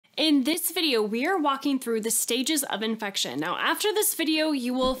In this video, we are walking through the stages of infection. Now, after this video,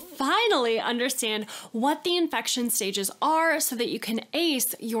 you will finally understand what the infection stages are so that you can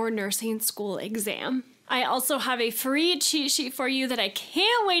ace your nursing school exam. I also have a free cheat sheet for you that I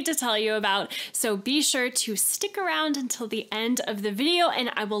can't wait to tell you about, so be sure to stick around until the end of the video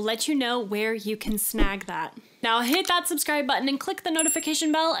and I will let you know where you can snag that. Now hit that subscribe button and click the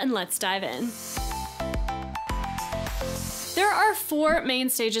notification bell and let's dive in. There are 4 main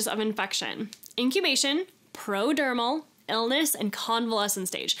stages of infection: incubation, prodromal, illness, and convalescence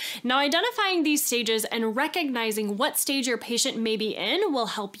stage. Now, identifying these stages and recognizing what stage your patient may be in will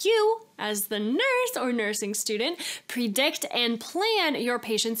help you, as the nurse or nursing student, predict and plan your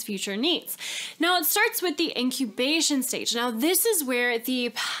patient's future needs. Now, it starts with the incubation stage. Now, this is where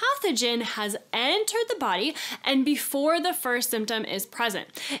the pathogen has entered the body and before the first symptom is present.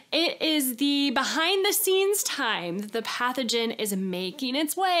 It is the behind the scenes time that the pathogen is making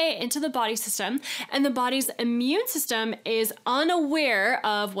its way into the body system, and the body's immune system is unaware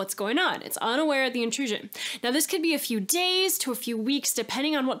of what's going on. It's unaware of the intrusion. Now, this could be a few days to a few weeks,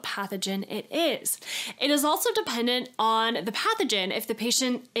 depending on what pathogen it is. It is also dependent on the pathogen if the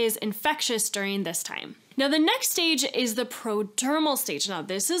patient is infectious during this time. Now, the next stage is the prodromal stage. Now,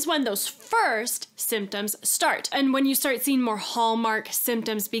 this is when those first symptoms start and when you start seeing more hallmark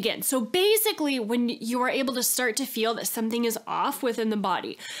symptoms begin. So basically, when you are able to start to feel that something is off within the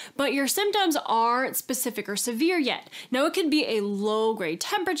body, but your symptoms aren't specific or severe yet. Now, it could be a low-grade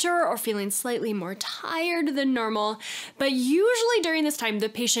temperature or feeling slightly more tired than normal, but usually during this time, the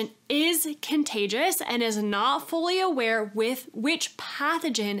patient is contagious and is not fully aware with which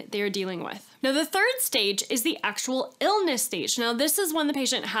pathogen they're dealing with. Now, the third stage is the actual illness stage. Now, this is when the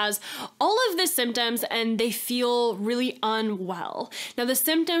patient has all of the symptoms and they feel really unwell. Now, the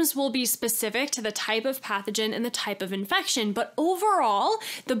symptoms will be specific to the type of pathogen and the type of infection, but overall,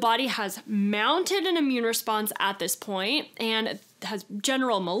 the body has mounted an immune response at this point and has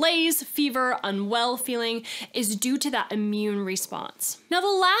general malaise, fever, unwell feeling is due to that immune response. Now, the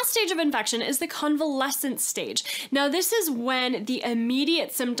last stage of infection is the convalescence stage. Now, this is when the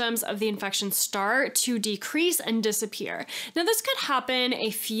immediate symptoms of the infection start to decrease and disappear. Now, this could happen a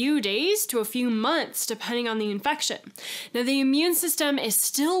few days to a few months, depending on the infection. Now, the immune system is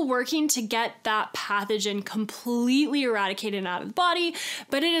still working to get that pathogen completely eradicated out of the body,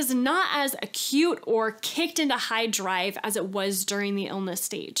 but it is not as acute or kicked into high drive as it was during the illness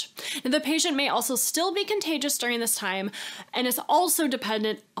stage. Now, the patient may also still be contagious during this time, and it's also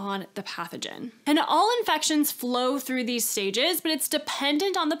dependent on the pathogen. And all infections flow through these stages, but it's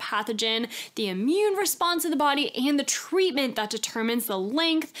dependent on the pathogen, the immune response of the body, and the treatment that determines the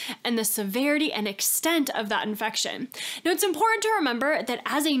length and the severity and extent of that infection. Now, it's important to remember that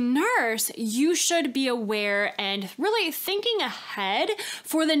as a nurse, you should be aware and really thinking ahead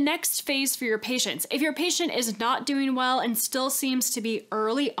for the next phase for your patients. If your patient is not doing well and still seems to be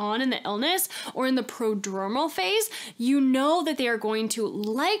early on in the illness or in the prodromal phase, you know that they are going to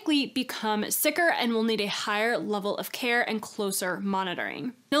likely become sicker and will need a higher level of care and closer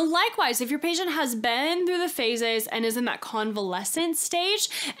monitoring. Now, likewise, if your patient has been through the phases and is in that convalescence stage,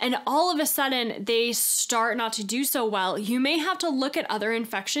 and all of a sudden they start not to do so well, you may have to look at other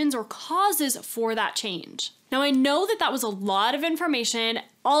infections or causes for that change. Now, I know that that was a lot of information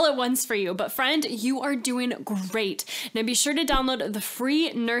all at once for you, but friend, you are doing great. Now, be sure to download the free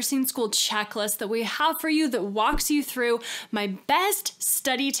nursing school checklist that we have for you that walks you through my best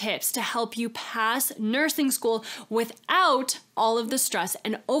study tips to help you pass nursing school without all of the stress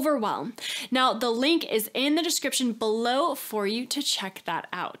and overwhelm. Now, the link is in the description below for you to check that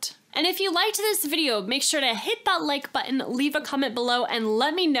out. And if you liked this video, make sure to hit that like button, leave a comment below, and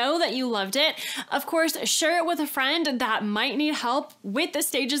let me know that you loved it. Of course, share it with a friend that might need help with the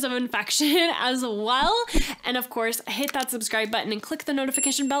stages of infection as well. And of course, hit that subscribe button and click the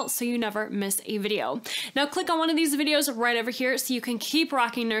notification bell so you never miss a video. Now, click on one of these videos right over here so you can keep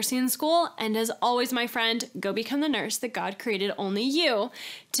rocking nursing school. And as always, my friend, go become the nurse that God created only you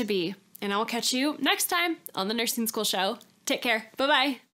to be. And I will catch you next time on the Nursing School Show. Take care. Bye-bye.